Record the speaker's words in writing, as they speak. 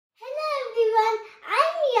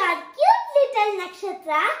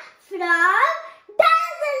Nakshatra from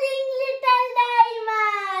Dazzling Little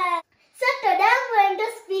Diamond. So today I'm going to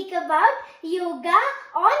speak about yoga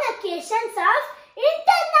on occasions of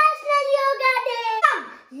International Yoga Day. Come,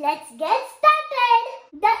 let's get started.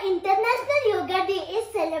 The International Yoga Day is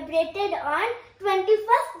celebrated on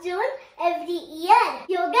 21st June every year.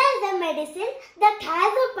 Yoga is a medicine that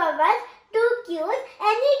has the power to cure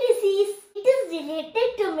any disease. It is related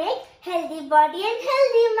to make healthy body and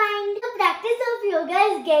healthy mind. The practice of yoga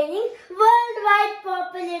is gaining worldwide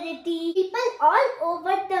popularity. People all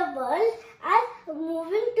over the world are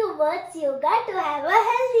moving towards yoga to have a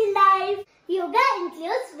healthy life. Yoga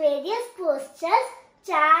includes various postures,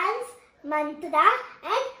 chants, mantra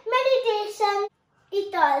and meditation.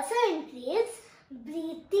 It also includes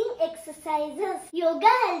breathing exercises.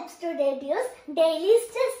 Yoga helps to reduce daily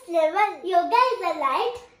stress level. Yoga is a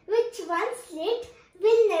light which once lit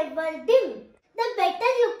will never dim. The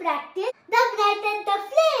better you practice, the brighter the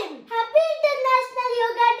flame. Happy International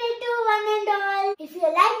Yoga Day to one and all. If you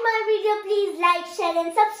like my video, please like, share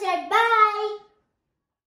and subscribe. Bye.